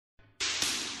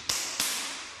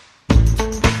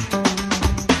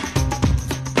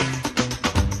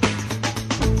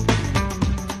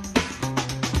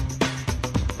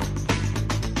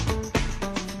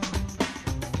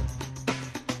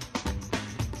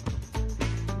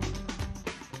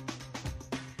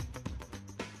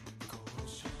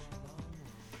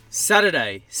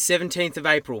Saturday, 17th of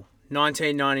April,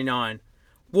 1999.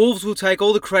 Wolves will take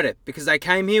all the credit because they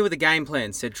came here with a game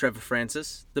plan, said Trevor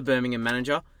Francis, the Birmingham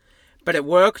manager. But it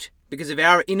worked because of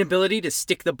our inability to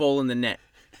stick the ball in the net.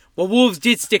 Well, Wolves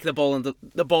did stick the ball in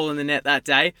the net that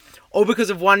day, all because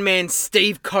of one man,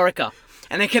 Steve Corica.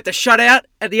 And they kept a shutout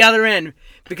at the other end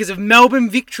because of Melbourne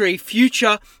Victory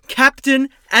future captain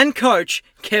and coach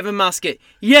Kevin Muscat.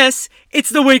 Yes, it's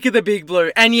the week of the Big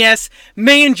Blue. And yes,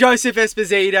 me and Joseph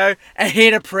Esposito are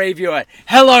here to preview it.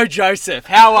 Hello, Joseph.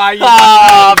 How are you?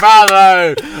 Oh,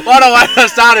 bravo. What a way to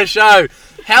start a show.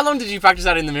 How long did you practice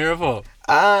that in the mirror for?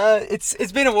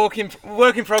 It's been a work in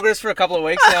progress for a couple of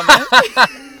weeks now, mate.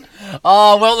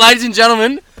 Oh, well, ladies and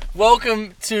gentlemen,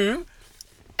 welcome to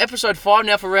episode 5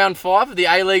 now for round 5 of the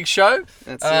A-League show.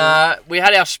 We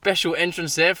had our special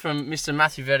entrance there from Mr.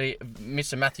 Matthew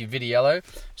Vitiello.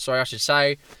 Sorry, I should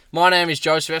say. My name is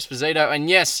Joseph Esposito, and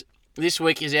yes, this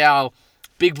week is our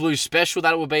Big Blue special.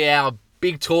 That will be our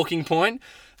big talking point.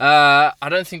 I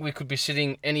don't think we could be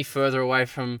sitting any further away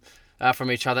from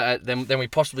each other than we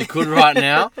possibly could right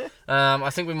now. I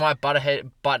think we might butt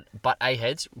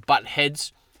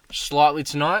heads slightly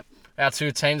tonight. Our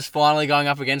two teams finally going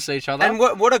up against each other. And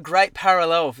what a great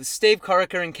parallel for Steve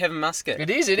Corica and Kevin Muscat. It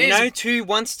is. You know, two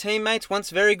once teammates, once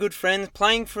very good friends,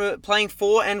 playing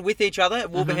for and with each other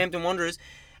at Wolverhampton Wanderers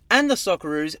and the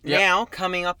Socceroos, now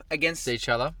coming up against each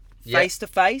other. Face to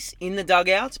face in the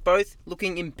dugouts, both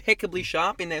looking impeccably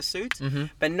sharp in their suits,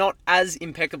 but not as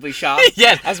impeccably sharp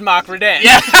as Mark Redan.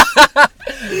 Yeah.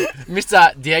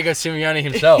 Mr. Diego Simeone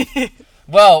himself.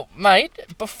 Well, mate,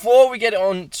 before we get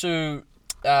on to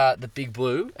the Big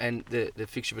Blue and the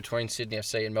fixture between Sydney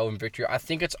FC and Melbourne Victory, I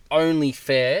think it's only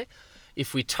fair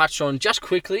if we touch on just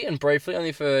quickly and briefly,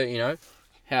 only for,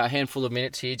 a handful of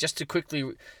minutes here, just to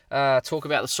quickly talk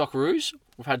about the Socceroos.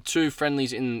 We've had two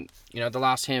friendlies in, the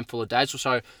last handful of days or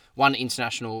so. One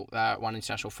international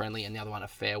friendly, and the other one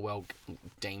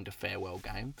deemed a farewell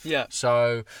game. Yeah.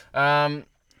 So,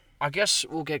 I guess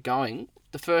we'll get going.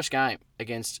 The first game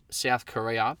against South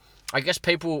Korea, I guess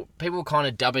people kind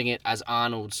of dubbing it as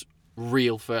Arnold's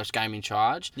real first game in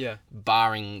charge. Yeah.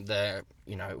 Barring the,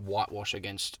 whitewash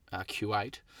against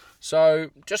Q8. So,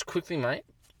 just quickly, mate,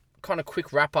 kind of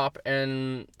quick wrap up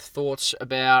and thoughts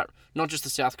about not just the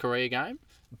South Korea game,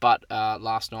 but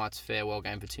last night's farewell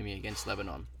game for Timmy against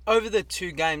Lebanon. Over the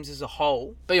two games as a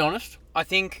whole, Be honest. I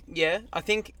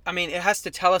mean, it has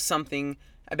to tell us something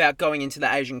about going into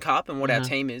the Asian Cup and what our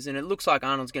team is, and it looks like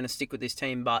Arnold's going to stick with this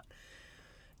team, but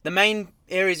the main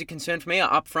areas of concern for me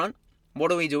are up front.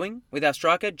 What are we doing with our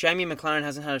striker? Jamie McLaren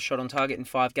hasn't had a shot on target in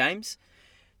 5 games.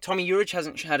 Tommy Juric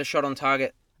hasn't had a shot on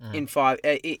target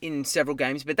in several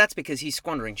games, but that's because he's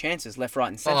squandering chances left, right,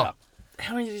 and centre.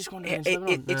 How many did he squander against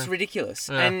Lebanon? It's ridiculous.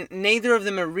 Yeah. And neither of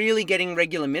them are really getting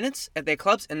regular minutes at their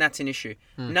clubs, and that's an issue.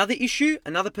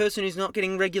 Another person who's not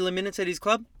getting regular minutes at his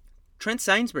club, Trent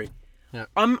Sainsbury. Yeah.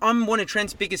 I'm one of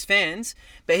Trent's biggest fans,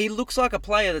 but he looks like a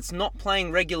player that's not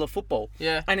playing regular football.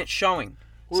 Yeah. And it's showing.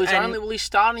 Well, he's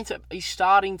starting to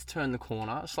turn the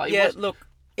corner. It's like look,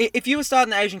 if you were starting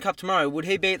the Asian Cup tomorrow, would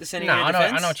he be at the centre of your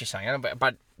defence? I know what you're saying,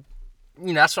 but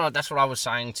that's what I was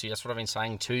saying to you. That's what I've been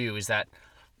saying to you is that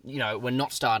we're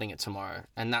not starting it tomorrow,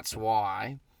 and that's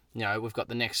why we've got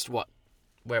the next what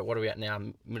are we at now?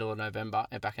 Middle of November,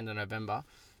 back end of November.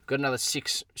 We've got another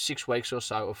six weeks or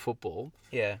so of football.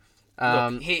 Yeah.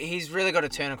 Look, he's really got to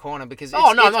turn a corner because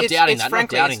I'm not doubting that.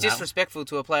 Frankly, it's disrespectful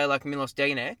to a player like Milos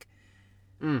Degenek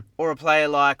or a player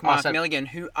like Mark Milligan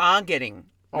who are getting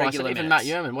regular minutes. Even Matt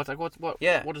Yerman.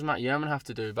 What does Matt Yerman have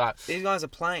to do? But these guys are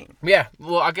playing. Yeah.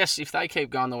 Well, I guess if they keep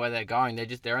going the way they're going,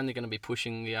 they're only going to be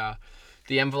pushing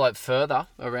the envelope further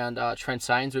around Trent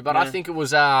Sainsbury. But I think it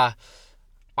was I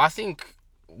think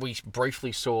we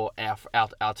briefly saw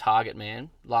our target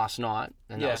man last night,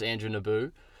 and that was Andrew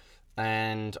Naboo.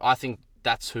 And I think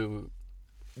that's who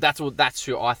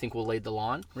I think will lead the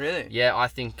line. Really? Yeah, I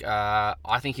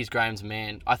think he's Graham's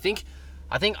man. I think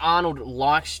Arnold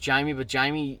likes Jamie, but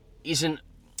Jamie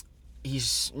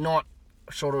he's not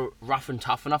sort of rough and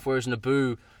tough enough, whereas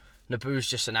Naboo's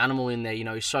just an animal in there.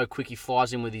 He's so quick, he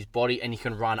flies in with his body and he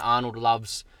can run. Arnold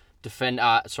loves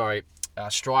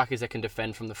strikers that can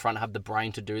defend from the front, have the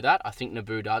brain to do that. I think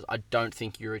Naboo does. I don't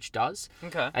think Juric does.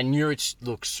 Okay. And Juric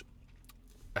looks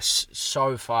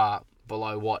so far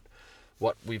below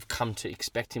what we've come to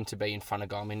expect him to be in front of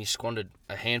goal. I mean, he squandered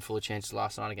a handful of chances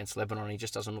last night against Lebanon. He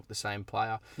just doesn't look the same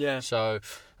player. Yeah. So,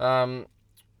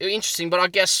 interesting. But I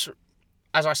guess,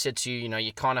 as I said to you,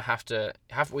 you kind of have to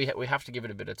give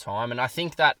it a bit of time. And I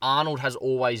think that Arnold he's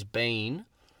always been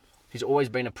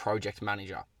a project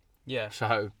manager. Yeah.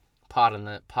 So, pardon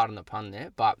the pun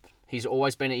there, but He's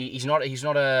always been. He's not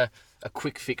a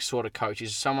quick fix sort of coach.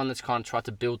 He's someone that's kind of tried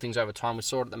to build things over time. We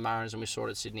saw it at the Mariners and we saw it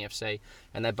at Sydney FC,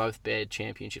 and they both bared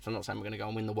championships. I'm not saying we're going to go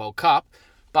and win the World Cup,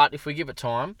 but if we give it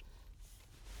time,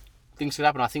 things could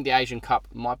happen. I think the Asian Cup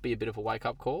might be a bit of a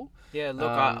wake-up call. Yeah,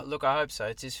 look, I hope so.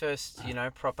 It's his first,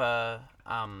 proper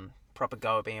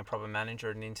go at being a proper manager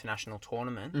at an international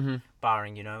tournament,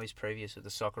 barring, his previous with the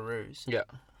Socceroos. Yeah.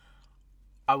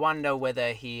 I wonder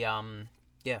whether he,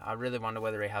 I really wonder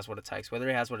whether he has what it takes. Whether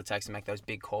he has what it takes to make those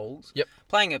big calls. Yep.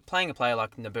 Playing a player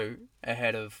like Naboo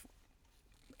ahead of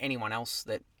anyone else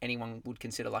that anyone would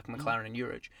consider like McLaren and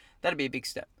Urich, that'd be a big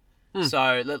step.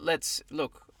 So let's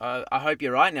look. I hope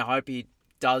you're right, and I hope he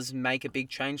does make a big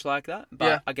change like that.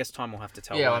 But I guess time will have to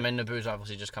tell. Yeah, right? I mean Naboo's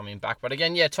obviously just coming back, but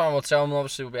again, time will tell. And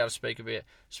obviously, we'll be able to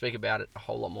speak about it a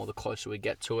whole lot more the closer we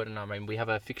get to it. And I mean, we have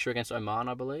a fixture against Oman,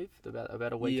 I believe,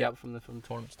 about a week out from the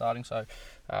tournament starting. So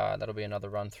that'll be another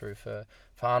run through for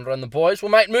Hunter and the boys.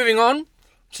 Well, mate, moving on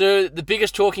to the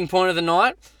biggest talking point of the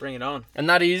night. Bring it on. And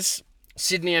that is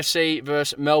Sydney FC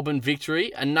versus Melbourne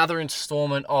Victory. Another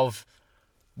instalment of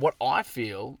what I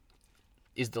feel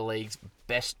is the league's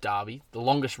best derby, the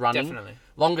longest running. Definitely.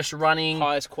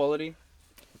 Highest quality.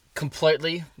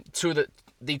 Completely.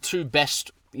 The two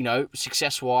best,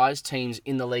 success-wise teams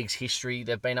in the league's history.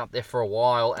 They've been up there for a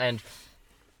while and,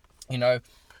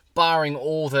 barring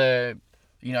all the,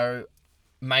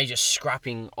 major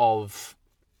scrapping of,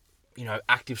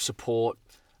 active support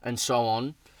and so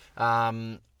on,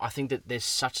 I think that there's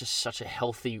such a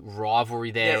healthy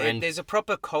rivalry there. Yeah, and there's a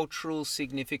proper cultural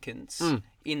significance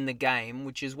in the game,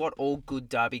 which is what all good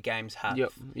derby games have.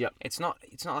 Yep. It's not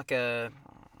like a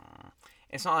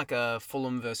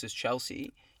Fulham versus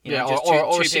Chelsea.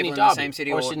 Or two Sydney people derby, in the same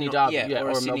city, or Sydney derby,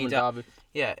 or a Melbourne derby.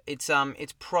 Yeah, it's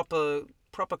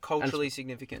proper culturally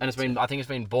significant. And I think it's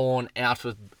been born out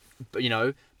of,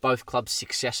 both clubs'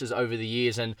 successes over the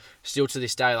years, and still to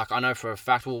this day, like I know for a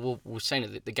fact, we've seen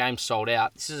it. The game's sold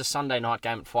out. This is a Sunday night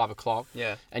game at 5:00.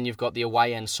 Yeah. And you've got the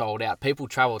away end sold out. People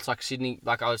travel. It's like Sydney.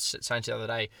 Like I was saying to you the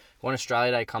other day, when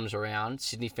Australia Day comes around,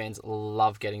 Sydney fans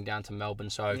love getting down to Melbourne.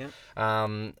 So,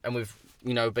 and we've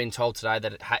been told today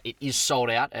that it is sold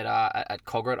out at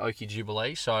Cogra at Oakey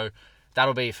Jubilee. So.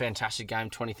 That'll be a fantastic game.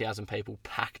 20,000 people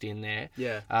packed in there.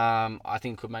 Yeah. I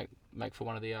think it could make for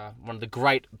one of the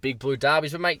great big blue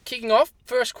derbies. But mate, kicking off,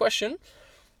 first question: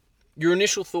 your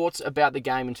initial thoughts about the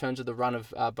game in terms of the run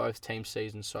of both teams'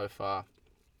 seasons so far?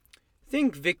 I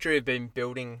think Victory have been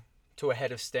building to a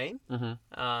head of steam,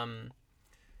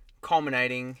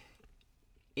 culminating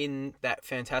in that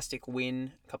fantastic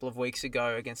win a couple of weeks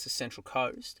ago against the Central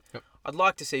Coast. Yep. I'd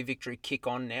like to see Victory kick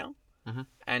on now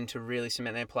and to really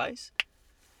cement their place.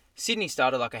 Sydney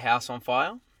started like a house on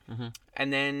fire.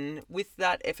 And then with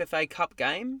that FFA Cup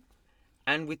game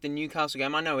and with the Newcastle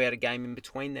game, I know we had a game in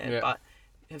between there, but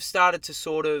have started to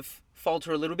sort of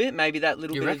falter a little bit. Maybe that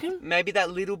little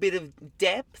bit of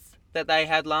depth that they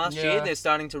had last year, they're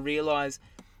starting to realise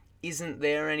isn't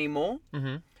there anymore.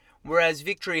 Whereas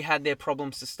Victory had their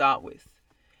problems to start with,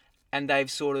 and they've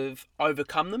sort of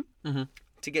overcome them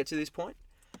to get to this point.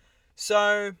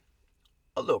 So,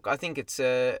 look, I think it's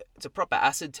a proper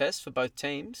acid test for both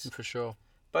teams. For sure.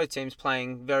 Both teams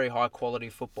playing very high quality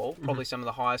football, probably some of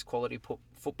the highest quality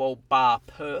football bar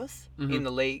Perth in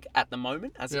the league at the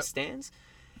moment as it stands.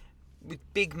 With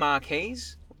big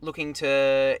marquees looking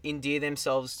to endear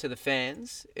themselves to the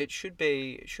fans, it should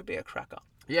be a cracker.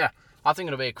 Yeah, I think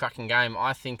it'll be a cracking game.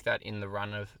 I think that in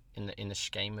the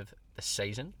scheme of the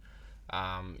season,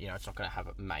 it's not going to have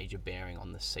a major bearing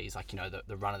on the season, like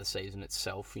the run of the season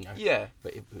itself. Yeah.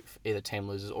 But if either team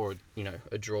loses or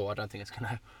a draw, I don't think it's going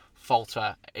to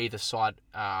falter either side,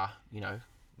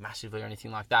 massively or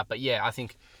anything like that. But yeah, I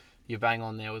think you're bang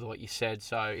on there with what you said.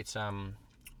 So it's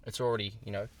already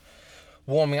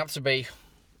warming up to be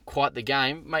quite the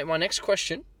game, mate. My next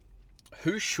question: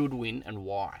 who should win and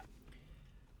why?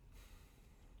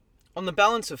 On the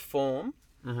balance of form,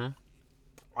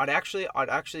 I'd actually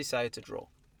say it's a draw.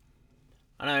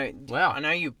 I know. Wow. I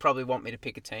know you probably want me to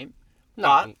pick a team,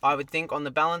 but I would think on the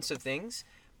balance of things,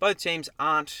 both teams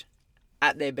aren't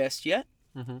at their best yet.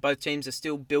 Both teams are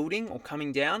still building or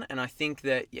coming down, and I think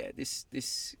that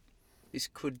this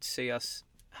could see us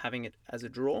having it as a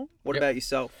draw. What about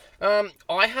yourself?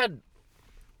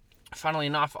 Funnily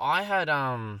enough,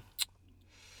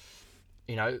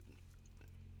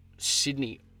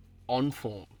 Sydney on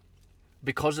form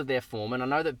because of their form, and I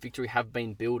know that Victory have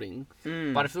been building.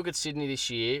 But if you look at Sydney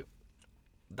this year,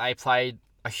 they played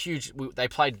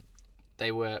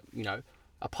They were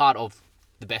a part of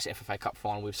the best FFA Cup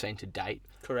final we've seen to date.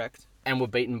 Correct. And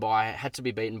had to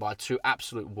be beaten by two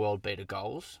absolute world beater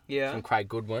goals from Craig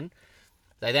Goodwin.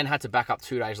 They then had to back up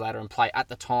 2 days later and play, at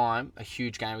the time, a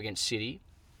huge game against City.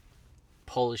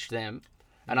 Polished them.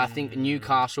 And I think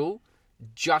Newcastle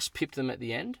just pipped them at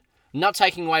the end. Not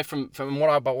taking away from what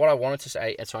I wanted to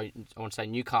say. Sorry, I want to say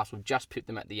Newcastle just pipped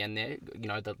them at the end there. You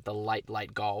know, the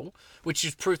late goal, which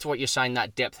is proof to what you're saying.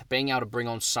 That depth, being able to bring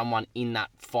on someone in that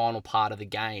final part of the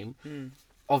game,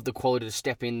 of the quality to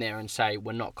step in there and say,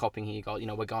 we're not copying here. You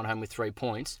know, we're going home with 3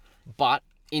 points. But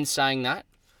in saying that,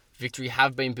 Victory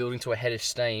have been building to a head of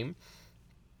steam,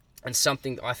 and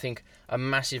something I think a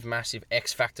massive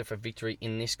X factor for Victory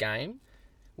in this game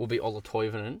will be Ola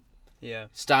Toivonen. Yeah.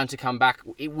 Starting to come back.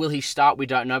 Will he start? We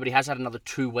don't know, but he has had another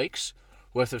 2 weeks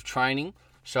worth of training.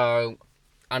 So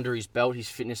under his belt, his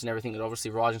fitness and everything is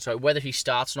obviously rising. So whether he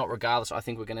starts or not, regardless, I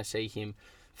think we're going to see him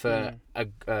for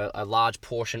a large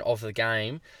portion of the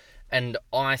game. And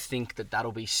I think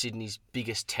that'll be Sydney's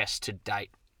biggest test to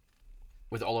date,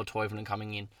 with Ola Toivonen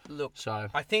coming in. Look, so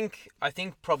I think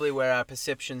probably where our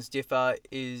perceptions differ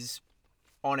is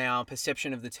on our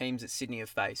perception of the teams that Sydney have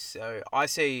faced. So I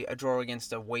see a draw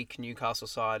against a weak Newcastle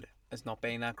side as not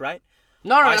being that great.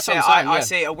 No, that's what I'm saying. I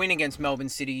see a win against Melbourne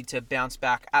City to bounce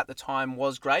back at the time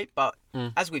was great, but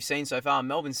as we've seen so far,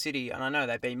 Melbourne City, and I know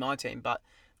they beat my team, but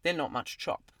they're not much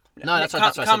chop. No, that's what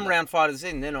I said. Come round 5 of the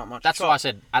season, they're not much That's chop. what I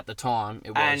said at the time.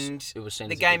 It was seen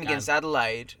the as a game big against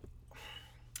Adelaide,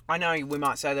 I know we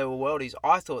might say they were worldies.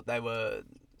 I thought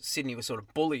Sydney was sort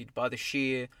of bullied by the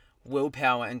sheer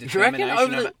willpower and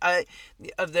determination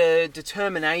of the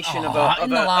determination of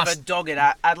a dogged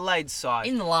Adelaide side.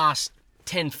 In the last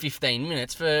 10, 15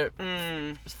 minutes, for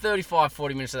 35,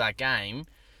 40 minutes of that game,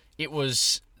 it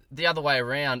was the other way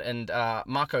around, and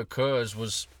Marco Kurz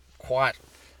was quite,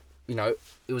 it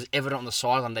was evident on the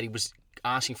sideline that he was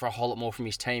asking for a whole lot more from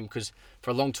his team, because for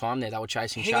a long time there they were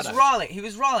chasing shadows. He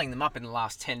was riling them up in the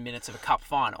last 10 minutes of a cup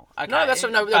final. Okay. No, that's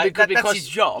his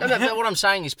job. No, what I'm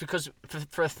saying is because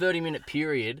for a 30-minute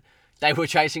period they were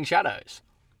chasing shadows.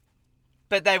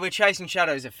 But they were chasing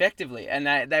shadows effectively, and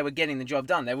they were getting the job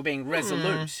done. They were being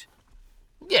resolute.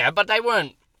 Yeah, but they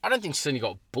weren't. I don't think Sydney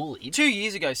got bullied. 2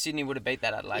 years ago, Sydney would have beat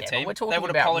that Adelaide team. They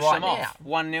would have polished them off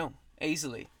 1-0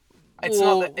 easily. It's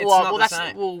not the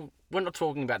same. Well, we're not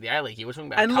talking about the A-League here. We're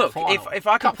talking about and cup look, final. if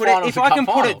I can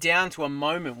put it down to a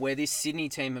moment where this Sydney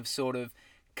team have sort of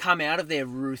come out of their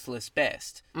ruthless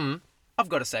best, I've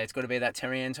got to say it's got to be that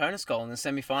Terry Antonis goal in the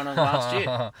semi-final last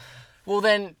year. Well,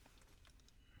 then,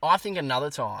 I think another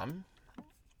time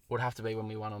would have to be when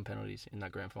we won on penalties in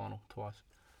that grand final twice.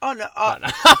 Oh no!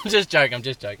 No. I'm just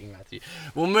joking, Matthew.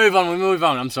 We'll move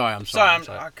on. I'm sorry.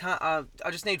 I can't.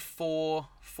 I just need four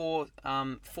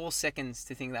seconds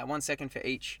to think of that. 1 second for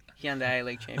each Hyundai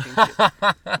A-League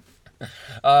championship.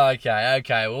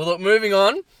 Okay. Well, look, moving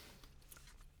on.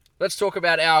 Let's talk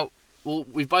about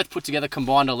we've both put together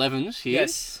combined 11s here.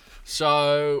 Yes.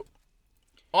 So,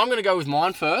 I'm going to go with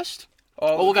mine first.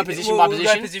 We'll go position by position.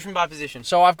 We'll go position by position.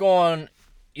 So, I've gone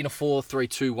in a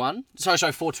 4-3-2-1. Sorry,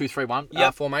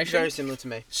 4-2-3-1 formation. Very similar to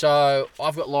me. So,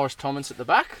 I've got Loris Thomas at the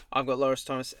back. I've got Loris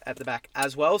Thomas at the back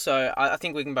as well. So, I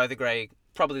think we can both agree,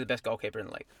 probably the best goalkeeper in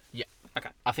the league. Yeah. Okay.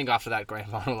 I think after that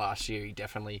grand final last year, he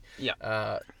definitely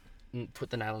put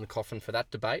the nail in the coffin for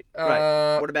that debate.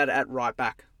 Great. What about at right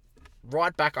back?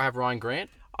 Right back, I have Ryan Grant.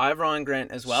 I have Ryan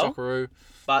Grant as well. Socceroo.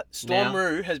 But Storm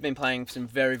Roux has been playing some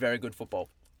very, very good football.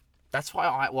 That's why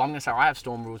I'm going to say I have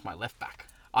Storm Roux as my left back.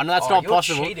 I know that's not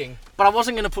possible. Cheating. But I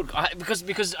wasn't going to put...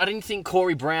 Because I didn't think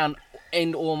Corey Brown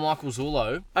or Michael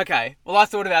Zullo. Okay. Well, I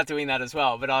thought about doing that as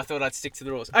well, but I thought I'd stick to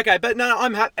the rules. Okay, but no,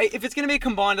 I'm happy. If it's going to be a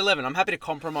combined 11, I'm happy to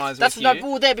compromise with you.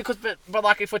 That's there because... But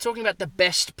like, if we're talking about the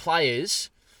best players...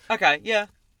 Okay, yeah.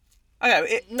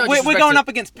 Okay, we're going up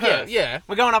against Perth. Yeah.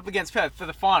 We're going up against Perth for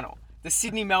the final. The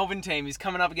Sydney-Melbourne team is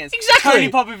coming up against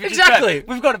Tony Popovich's Perth.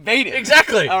 We've got to beat it.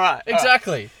 Exactly. All right.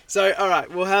 Exactly. Right. So, all right,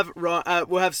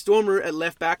 we'll have Storm Roux at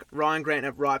left back, Ryan Grant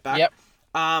at right back. Yep.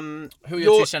 Who are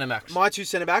your two centre backs? My two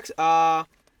centre backs are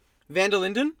Van der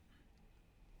Linden.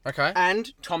 Okay.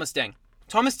 And Thomas Deng.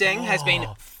 Thomas Deng has been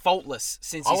faultless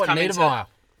since he's come into.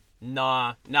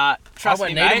 Nah. Trust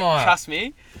me, mate. Trust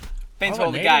me. Been to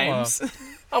all the games.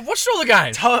 I've watched all the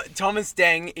games. Thomas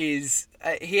Deng is...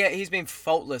 he's been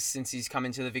faultless since he's come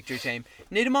into the Victory team.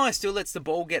 Niedermeyer still lets the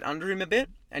ball get under him a bit,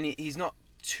 and he's not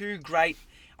too great.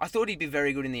 I thought he'd be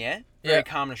very good in the air, very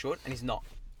calm and short, and he's not.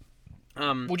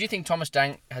 Would you think Thomas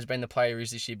Deng has been the player he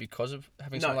is this year because of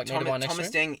having someone like Niedermeyer next Thomas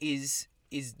to him? Deng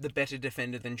is the better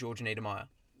defender than George Niedermeyer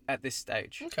at this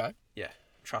stage. Okay. Yeah,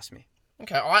 trust me.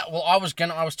 Okay. I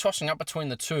was tossing up between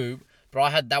the two,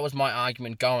 but that was my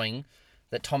argument going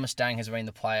that Thomas Deng has been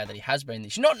the player that he has been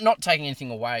this year. Not taking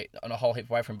anything away on a whole heap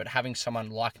away from him, but having someone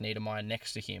like Niedermeyer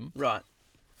next to him. Right.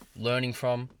 Learning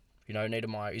from,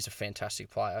 Niedermeyer is a fantastic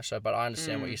player. So, but I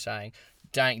understand what you're saying.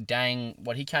 Dang,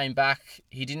 when he came back,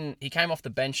 he came off the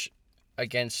bench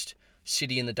against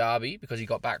City in the derby because he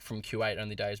got back from Q8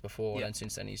 only days before, and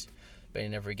since then he's been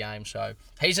in every game. So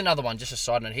he's another one. Just a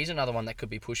side note, he's another one that could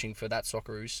be pushing for that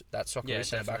Socceroos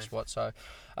centre back spot. So,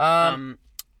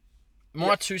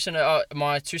 my two centre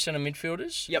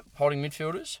midfielders. Yep. Holding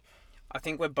midfielders. I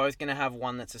think we're both going to have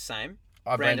one that's the same.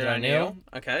 Brandon O'Neill.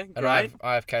 Okay, And great.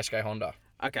 I have Keisuke Honda.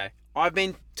 Okay. I've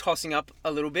been tossing up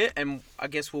a little bit, and I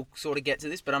guess we'll sort of get to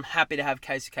this, but I'm happy to have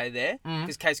Keisuke there,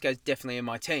 because Keisuke's definitely in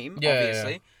my team,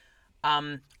 obviously.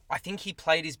 Yeah. I think he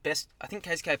played his best... I think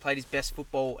Keisuke played his best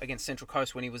football against Central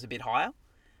Coast when he was a bit higher.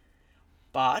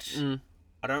 But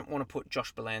I don't want to put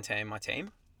Josh Belante in my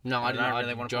team. No, I don't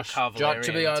really want to put Josh,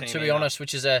 Cavalieri in my team to be honest,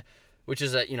 which is a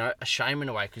a shame in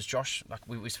a way, because Josh, like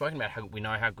we've spoken about how we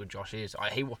know how good Josh is.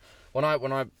 When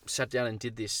I sat down and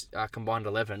did this combined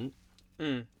 11,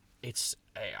 it's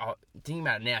thinking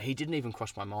about it now, he didn't even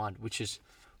cross my mind, which is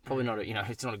probably not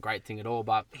it's not a great thing at all.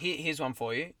 But here's one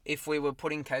for you: if we were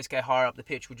putting Keisuke higher up the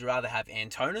pitch, would you rather have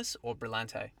Antonis or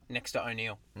Brillante next to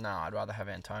O'Neill? No, I'd rather have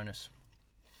Antonis.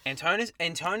 Antonis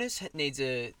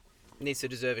needs to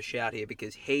deserve a shout here,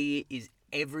 because he is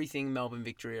everything Melbourne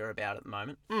Victory are about at the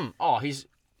moment. He's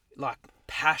like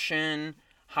passion,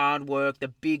 hard work, the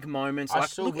big moments.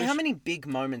 How many big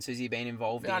moments has he been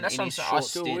involved in? That's in his short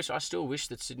stint? I still wish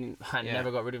that Sydney had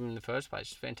never got rid of him in the first place.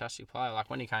 He's a fantastic player. Like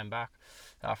when he came back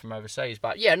from overseas,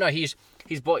 but his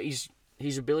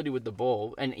ability with the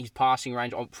ball and his passing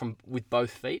range with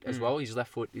both feet as well. His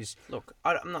left foot is. Look,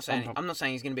 I'm not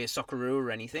saying he's going to be a Socceroo or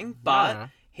anything, but. No.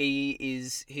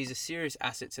 He's a serious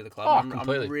asset to the club.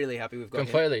 I'm really happy we've got him.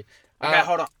 Completely. Okay,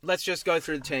 hold on. Let's just go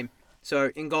through the team.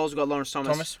 So in goals we've got Lawrence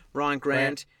Thomas. Ryan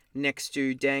Grant, next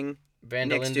to Deng,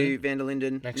 next to Van der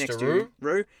Linden, next to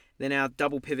Roo. Then our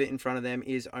double pivot in front of them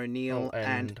is O'Neill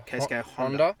and Keisuke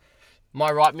Honda. My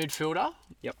right midfielder.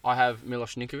 Yep. I have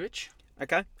Milos Ninkovic.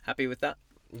 Okay, happy with that.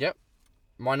 Yep.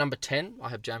 My number 10, I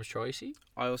have James Troisi.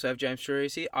 I also have James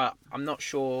Troisi. I'm not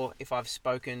sure if I've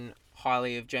spoken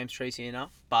highly of James Troisi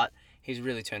enough, but he's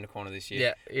really turned a corner this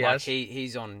year. Yeah,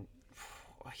 he's on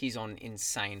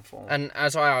insane form. And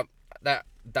as I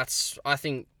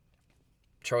think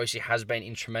Troisi has been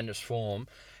in tremendous form,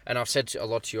 and I've said a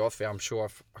lot to you off air. I'm sure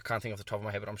I can't think off the top of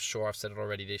my head, but I'm sure I've said it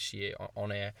already this year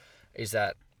on air. Is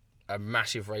that a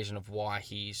massive reason of why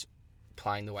he's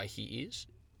playing the way he is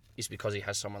because he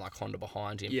has someone like Honda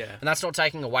behind him. Yeah. And that's not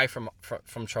taking away from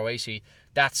Troisi.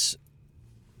 That's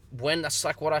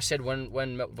like what I said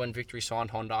when Victory signed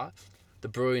Honda, the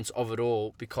brilliance of it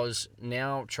all, because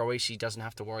now Troisi doesn't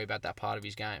have to worry about that part of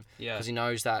his game. Yeah. Because he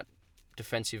knows that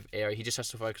defensive area. He just has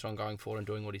to focus on going forward and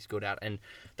doing what he's good at, and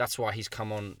that's why he's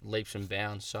come on leaps and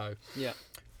bounds. So, yeah.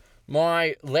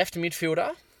 My left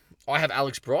midfielder, I have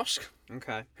Alex Brosk.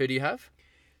 Okay. Who do you have?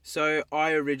 So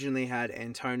I originally had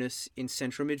Antonis in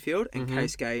central midfield and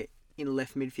Keisuke in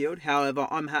left midfield. However,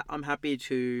 I'm happy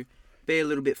to be a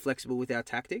little bit flexible with our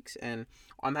tactics, and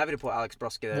I'm happy to put Alex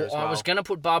Brosk there as well. I was going to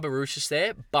put Barbarouses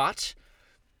there, but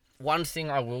one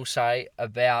thing I will say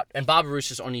about... And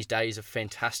Barbarouses on his day is a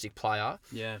fantastic player.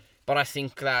 Yeah. But I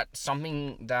think that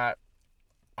something that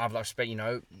I've loved,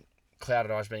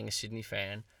 clouded eyes being a Sydney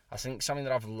fan, I think something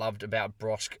that I've loved about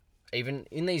Brosk, even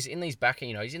in these back,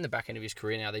 he's in the back end of his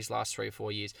career now. These last 3 or 4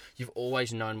 years, you've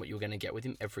always known what you're going to get with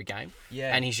him every game.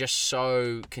 Yeah, and he's just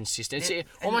so consistent. It's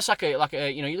almost like a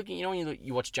when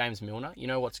you watch James Milner, you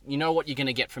know what you're going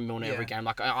to get from Milner every game.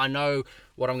 Like I know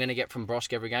what I'm going to get from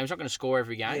Brosk every game. He's not going to score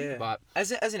every game, but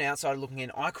as an outsider looking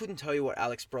in, I couldn't tell you what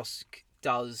Alex Brosk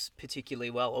does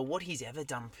particularly well, or what he's ever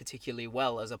done particularly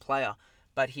well as a player.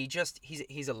 But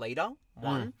he's a leader.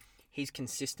 1, he's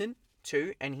consistent.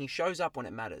 2, and he shows up when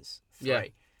it matters. 3. Yeah.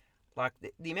 Like,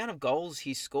 the amount of goals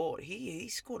he's scored, he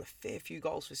scored a fair few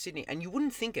goals for Sydney, and you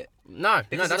wouldn't think it. No.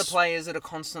 Because of the players that are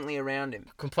constantly around him.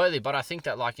 Completely, but I think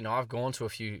that, I've gone to a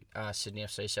few Sydney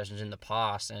FC sessions in the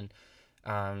past, and,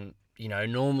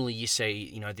 normally you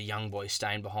see, the young boys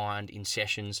staying behind in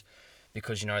sessions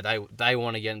because, they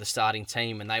want to get in the starting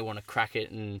team and they want to crack it,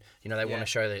 and, they want to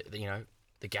show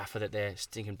the gaffer that they're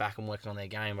stinking back and working on their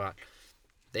game, but...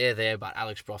 They're there, but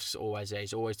Alex Brosk's always there.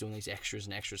 He's always doing these extras,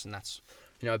 and that's,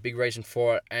 a big reason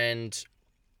for it. And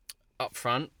up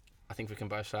front, I think we can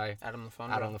both say Adam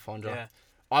Le Fondre. Yeah.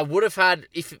 I would have had,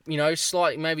 if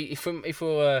slightly maybe if we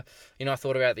were, I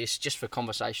thought about this just for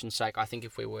conversation's sake. I think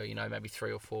if we were, maybe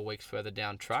 3 or 4 weeks further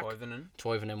down track,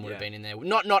 Toivonen would have been in there.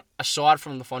 Not aside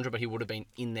from Lafondra, but he would have been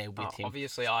in there with him.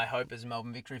 Obviously, I hope as a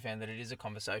Melbourne Victory fan that it is a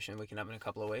conversation we can have in a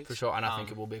couple of weeks. For sure, and I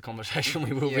think it will be a conversation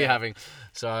we will be having.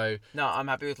 So no, I'm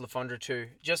happy with Lafondra too.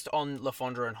 Just on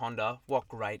Lafondra and Honda, what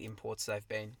great imports they've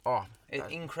been. Oh,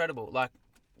 incredible! Like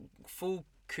full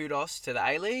kudos to the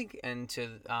A-League and to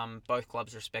both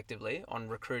clubs respectively on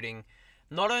recruiting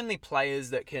not only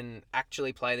players that can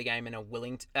actually play the game and are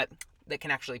willing to, that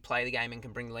can actually play the game and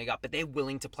can bring the league up, but they're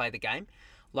willing to play the game.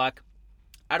 Like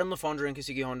Adam Lafondra and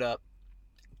Kasugi Honda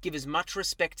give as much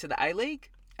respect to the A-League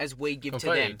as we give to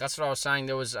them. That's what I was saying.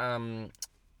 There was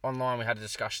online, we had a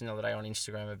discussion the other day on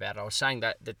Instagram about it. I was saying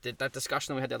that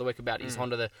discussion that we had the other week about is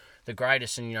Honda the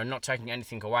greatest, and not taking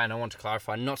anything away. And I want to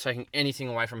clarify, not taking anything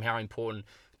away from how important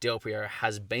Del Piero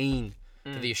has been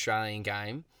for the Australian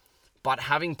game, but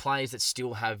having players that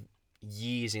still have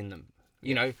years in them.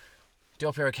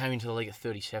 Del Piero came into the league at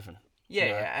 37.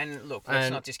 Yeah, and look,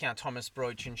 let's not discount Thomas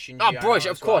Broich and Shinji. Broich,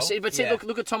 of course. But see,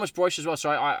 look at Thomas Broich as well.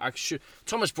 So I should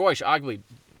Thomas Broich, arguably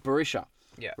Berisha.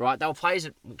 Yeah. Right? They were players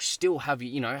that still have,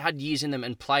 had years in them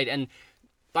and played. And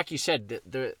like you said,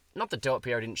 not that Del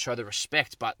Piero didn't show the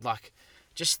respect, but like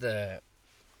just the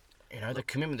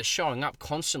commitment, the showing up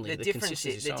constantly, the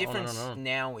consistency. The difference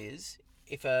now is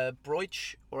if a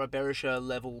Broich or a Berisha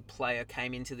level player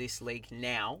came into this league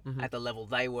now at the level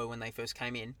they were when they first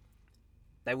came in,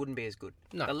 they wouldn't be as good.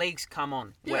 No. The league's come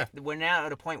on. Yeah. We're now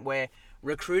at a point where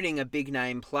recruiting a big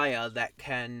name player that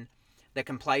can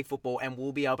play football and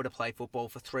will be able to play football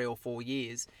for 3 or 4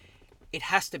 years, it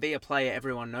has to be a player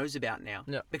everyone knows about now.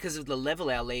 Yeah. Because of the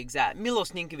level our league's at.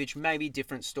 Milos Ninkovic may be a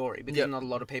different story because not a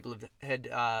lot of people had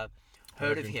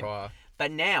heard of him. Prior.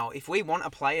 But now, if we want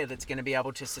a player that's going to be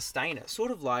able to sustain it,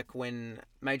 sort of like when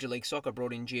Major League Soccer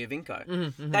brought in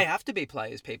Giovinco, they have to be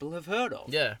players people have heard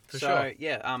of. Yeah, for sure. So,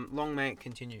 yeah, long may it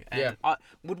continue. And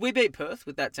would we beat Perth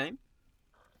with that team?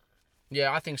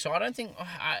 Yeah, I think so. I don't think,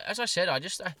 as I said,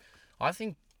 I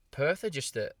think Perth are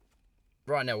just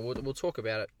right now. We'll talk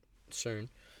about it soon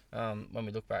when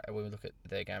we look at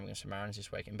their game against the Mariners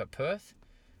this weekend. But Perth,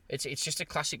 it's just a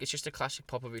classic. It's just a classic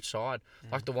Popovich side,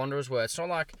 like the Wanderers were. It's not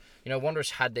like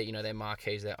Wanderers had their their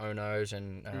marquees, their Onos,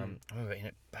 and I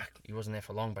remember back. He wasn't there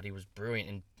for long, but he was brilliant.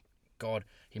 And God,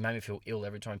 he made me feel ill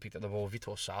every time he picked up the ball.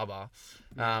 Vitor Saba,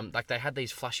 like they had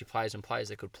these flashy players and players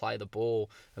that could play the ball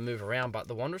and move around. But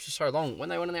the Wanderers for so long, when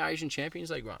they went on their Asian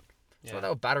Champions League run. So they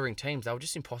were battering teams. They were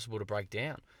just impossible to break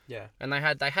down. Yeah. And they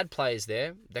had players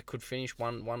there that could finish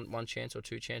one chance or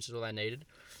 2 chances all they needed.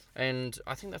 And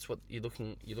I think that's what you're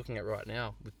looking at right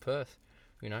now with Perth,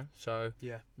 So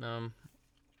yeah. I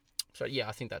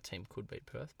think that team could beat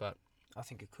Perth, but I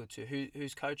think it could too.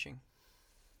 Who's coaching?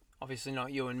 Obviously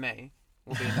not you and me.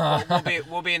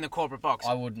 We'll be in the corporate box.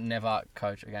 I would never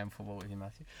coach a game of football with you,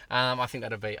 Matthew. I think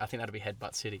that'd be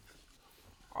Headbutt City.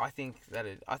 I think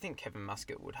Kevin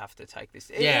Muscat would have to take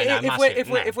this. Yeah,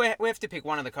 if we have to pick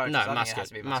one of the coaches, I think it has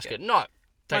to be Muscat. Not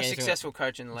most successful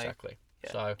coach in the league. Exactly.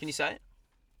 Yeah. So can you say it?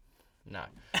 No.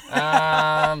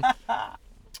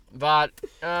 But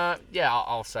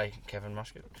I'll say Kevin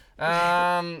Muscat.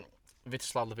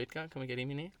 Vyacheslav Levitka, can we get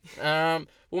him in here?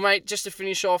 Well, mate, just to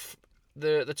finish off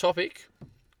the topic,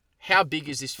 how big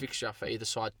is this fixture for either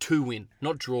side to win,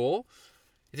 not draw?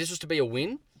 If this was to be a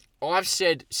win, I've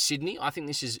said Sydney. I think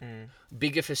this is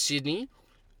bigger for Sydney,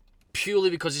 purely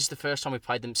because this is the first time we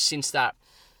played them since that.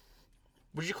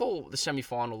 Would you call the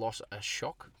semi-final loss a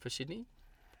shock for Sydney?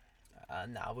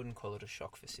 No, I wouldn't call it a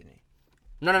shock for Sydney.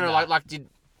 No.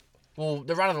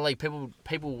 The run of the league,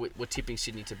 people were tipping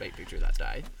Sydney to beat Victory that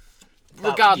day.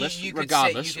 But regardless, you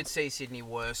could see Sydney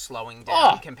were slowing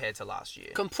down compared to last year.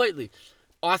 Completely.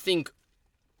 I think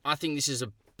this is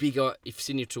a bigger. If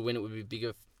Sydney were to win, it would be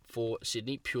bigger for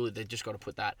Sydney. Purely, they've just got to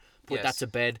put that to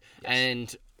bed. Yes.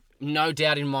 And no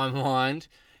doubt in my mind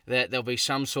that there'll be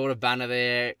some sort of banner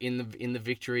there in the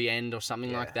Victory end or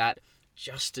something like that.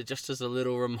 Just as a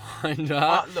little reminder.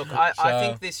 I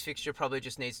think this fixture probably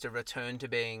just needs to return to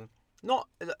being not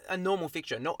a normal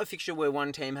fixture, not a fixture where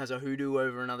one team has a hoodoo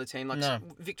over another team.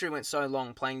 Victory went so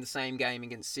long playing the same game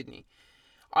against Sydney.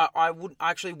 I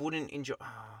actually wouldn't enjoy.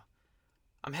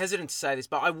 I'm hesitant to say this,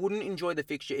 but I wouldn't enjoy the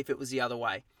fixture if it was the other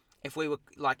way. If we were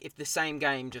if the same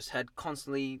game just had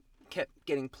constantly kept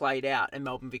getting played out and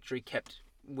Melbourne Victory kept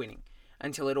winning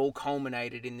until it all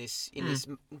culminated in this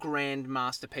grand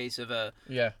masterpiece of a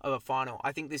final.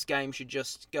 I think this game should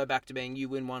just go back to being you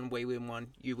win one, we win one,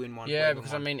 you win one. Yeah,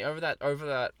 because I mean over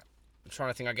that trying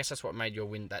to think. I guess that's what made your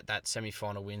win, that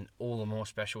semi-final win, all the more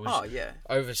special. Was Oh, yeah.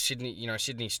 over Sydney.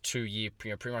 Sydney's 2-year,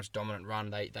 pretty much dominant run.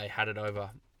 They had it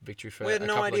over Victory for We had a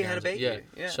no couple idea of how to games. beat you.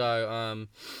 Yeah. So,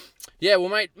 well,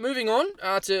 mate, moving on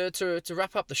to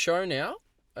wrap up the show now.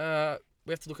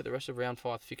 We have to look at the rest of round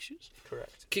 5 fixtures.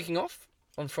 Correct. Kicking off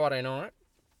on Friday night,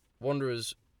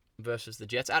 Wanderers versus the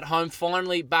Jets at home.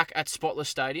 Finally back at Spotless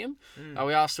Stadium.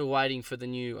 We are still waiting for the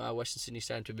new Western Sydney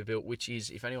Stadium to be built, which is,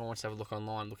 if anyone wants to have a look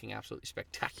online, looking absolutely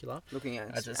spectacular. Looking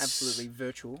at it's absolutely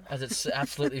virtual. As it's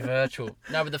absolutely virtual.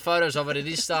 No, but the photos of it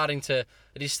is starting to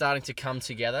come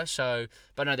together. So,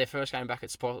 but no, their first game back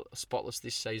at Spotless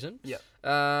this season. Yeah.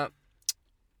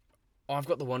 I've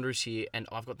got the Wanderers here, and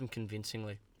I've got them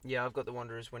convincingly. Yeah, I've got the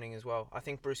Wanderers winning as well. I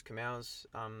think Bruce Kamau's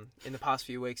in the past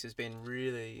few weeks has been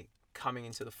really coming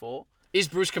into the fore. Is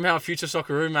Bruce Kamau a future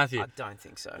Socceroo, Matthew? I don't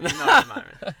think so. Not at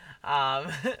the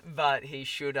moment. But he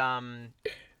should. I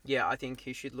think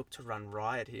he should look to run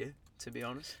riot here. To be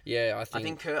honest. Yeah, I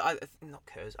think. Not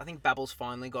Kurz. I think Babbel's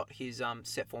finally got his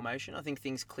set formation. I think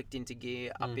things clicked into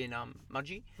gear up in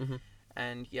Mudgee. Mm-hmm.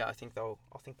 And yeah, I think they'll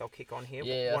kick on here.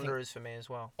 Yeah, Wanderers for me as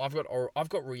well. I've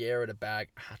got Riera to bag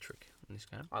a hat-trick in this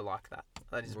game. I like that.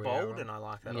 That is bold, and I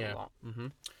like that a lot. Mm-hmm.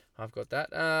 I've got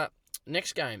that.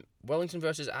 Next game, Wellington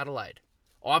versus Adelaide.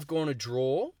 I've gone a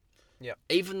draw. Yeah.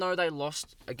 Even though they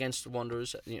lost against the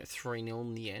Wanderers, 3-0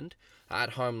 in the end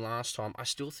at home last time, I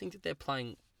still think that they're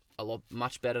playing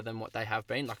much better than what they have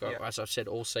been. As I've said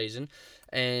all season,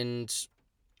 and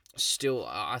still,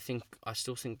 I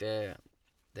still think they're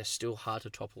still hard to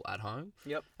topple at home.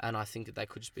 Yep. And I think that they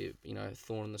could just be,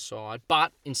 thorn in the side.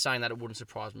 But in saying that, it wouldn't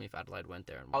surprise me if Adelaide went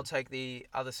there and won. I'll take the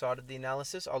other side of the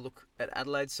analysis. I'll look at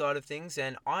Adelaide's side of things.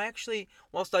 And I actually,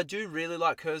 whilst I do really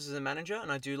like Kurz as a manager, and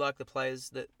I do like the players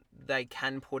that they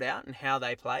can put out and how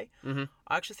they play, I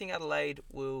actually think Adelaide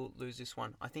will lose this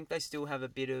one. I think they still have a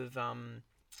bit of a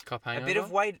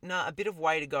bit of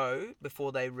way to go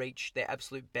before they reach their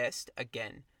absolute best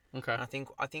again. Okay. And I think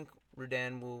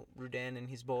Rudan and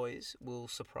his boys will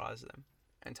surprise them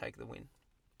and take the win.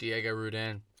 Diego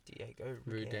Rudan.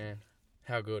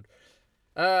 How good.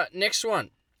 Next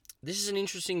one. This is an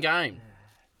interesting game.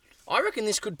 I reckon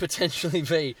this could potentially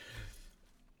be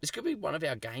one of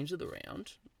our games of the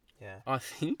round. Yeah. I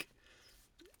think.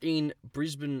 In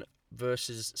Brisbane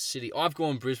versus City. I've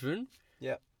gone Brisbane.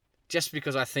 Yeah. Just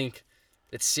because I think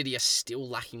that City are still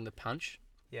lacking the punch.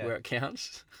 Yeah. Where it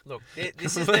counts. Look,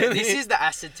 this is the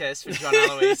acid test for John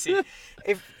Aloisi.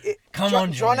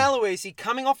 John Aloisi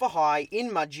coming off a high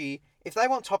in Mudgee. If they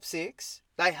want top 6,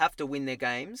 they have to win their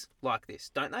games like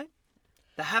this, don't they?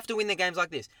 They have to win their games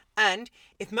like this. And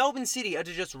if Melbourne City are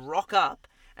to just rock up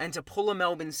and to pull a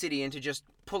Melbourne City and to just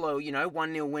pull a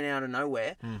 1-0 win out of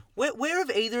nowhere, where have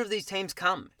either of these teams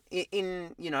come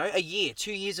in a year,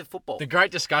 2 years of football? The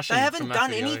great discussion. They haven't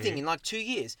done anything in 2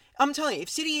 years. I'm telling you, if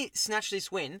City snatch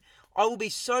this win, I will be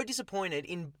so disappointed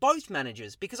in both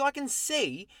managers because I can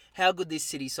see how good this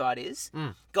City side is.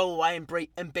 Go away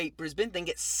and beat Brisbane, then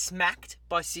get smacked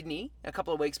by Sydney a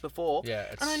couple of weeks before. Yeah,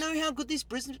 and I know how good this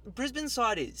Brisbane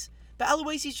side is. But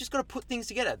Aloisi's just got to put things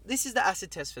together. This is the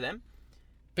acid test for them.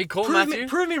 Big call, Matthew.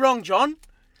 Prove me wrong, John.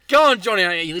 Go on,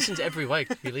 Johnny. He listens every week.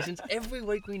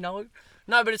 We know.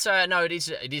 No, but this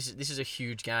is a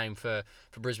huge game for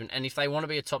Brisbane, and if they want to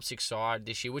be a top 6 side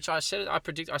this year, which I said at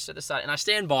the start, and I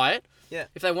stand by it. Yeah.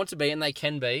 If they want to be, and they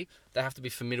can be, they have to be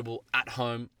formidable at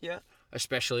home. Yeah.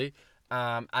 Especially,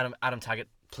 Adam Taggart,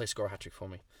 please score a hat-trick for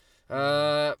me.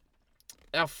 Our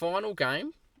final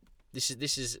game. This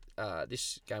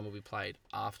game will be played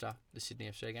after the Sydney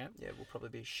FC game. Yeah, we'll probably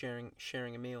be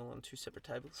sharing a meal on 2 separate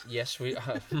tables. Yes, we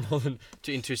are more than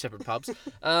in 2 separate pubs.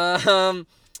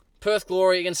 Perth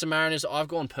Glory against the Mariners. I've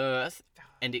gone Perth,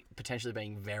 and it potentially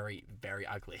being very, very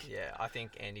ugly. Yeah, I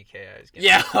think Andy Keogh is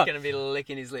going to be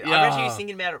licking his lips. I reckon he's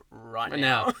thinking about it right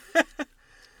now.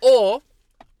 Or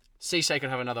Cisse could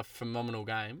have another phenomenal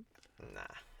game. Nah,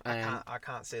 I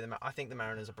can't see them. I think the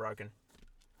Mariners are broken.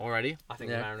 Already? I think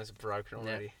the Mariners are broken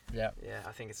already. Yeah. Yeah,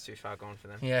 I think it's too far gone for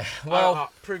them. Yeah.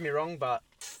 Well, prove me wrong, but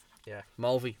yeah.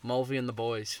 Mulvey and the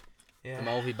boys. Yeah. The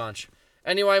Mulvey bunch.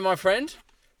 Anyway, my friend,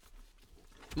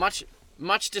 much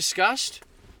discussed,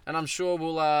 and I'm sure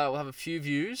we'll have a few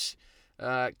views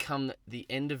come the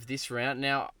end of this round.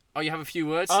 Now, you have a few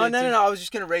words? No. I was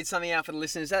just going to read something out for the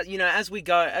listeners. As we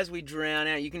drown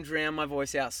out, you can drown my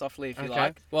voice out softly if you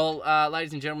like. Well,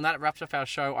 ladies and gentlemen, that wraps up our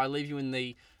show. I leave you in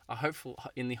the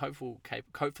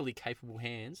hopefully capable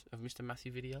hands of Mr.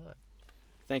 Matthew Vidiello.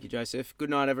 Thank you, Joseph. Good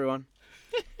night, everyone.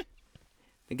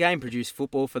 The game produced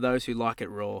football for those who like it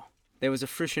raw. There was a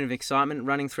frisson of excitement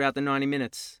running throughout the 90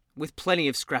 minutes, with plenty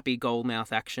of scrappy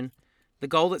goal-mouth action. The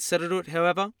goal that settled it,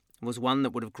 however, was one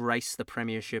that would have graced the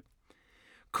premiership.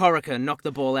 Corica knocked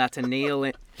the ball out to Neil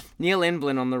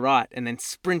Emblin on the right and then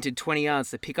sprinted 20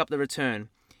 yards to pick up the return.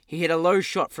 He hit a low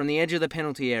shot from the edge of the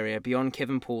penalty area beyond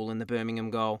Kevin Poole in the Birmingham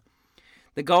goal.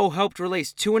 The goal helped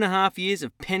release 2.5 years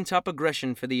of pent-up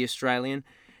aggression for the Australian,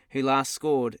 who last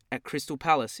scored at Crystal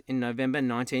Palace in November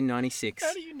 1996.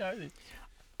 How do you know this?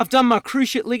 I've done my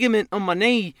cruciate ligament on my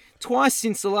knee twice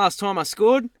since the last time I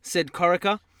scored, said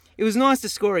Corica. It was nice to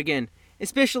score again,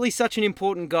 especially such an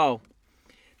important goal.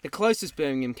 The closest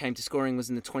Birmingham came to scoring was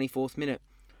in the 24th minute,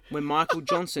 when Michael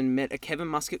Johnson met a Kevin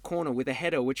Muscat corner with a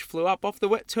header which flew up off the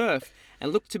wet turf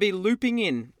and looked to be looping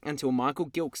in until Michael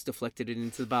Gilks deflected it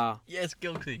into the bar. Yes,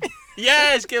 guilty.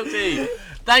 Yes, guilty.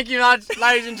 Thank you much,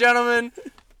 ladies and gentlemen.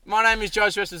 My name is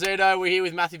Joseph Esposito. We're here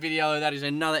with Matthew Video. That is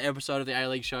another episode of the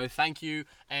A-League Show. Thank you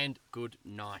and good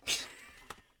night.